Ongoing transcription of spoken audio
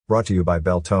Brought to you by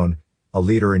Beltone, a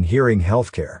leader in hearing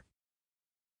healthcare.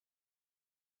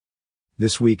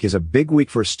 This week is a big week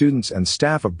for students and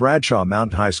staff of Bradshaw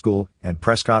Mountain High School and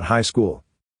Prescott High School.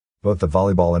 Both the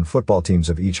volleyball and football teams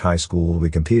of each high school will be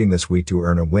competing this week to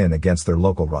earn a win against their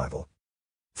local rival.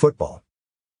 Football.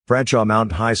 Bradshaw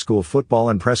Mountain High School football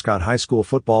and Prescott High School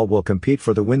football will compete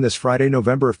for the win this Friday,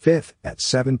 November 5th at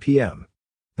 7 p.m.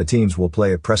 The teams will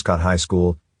play at Prescott High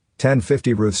School,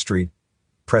 1050 Ruth Street,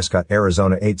 Prescott,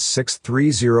 Arizona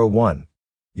 86301.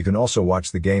 You can also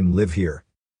watch the game live here.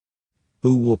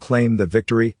 Who will claim the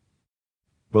victory?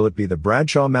 Will it be the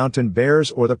Bradshaw Mountain Bears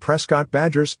or the Prescott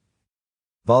Badgers?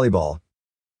 Volleyball.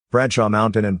 Bradshaw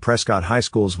Mountain and Prescott High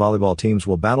School's volleyball teams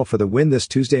will battle for the win this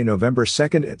Tuesday, November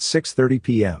 2nd at 6:30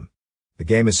 p.m. The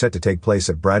game is set to take place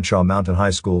at Bradshaw Mountain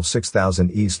High School,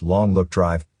 6000 East Long Look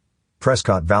Drive,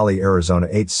 Prescott Valley, Arizona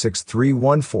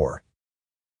 86314.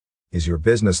 Is your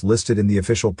business listed in the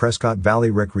official Prescott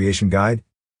Valley Recreation Guide?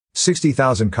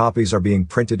 60,000 copies are being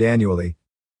printed annually.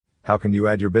 How can you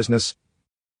add your business?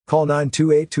 Call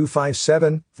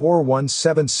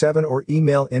 928-257-4177 or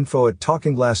email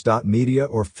info@talkingglass.media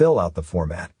or fill out the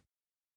format.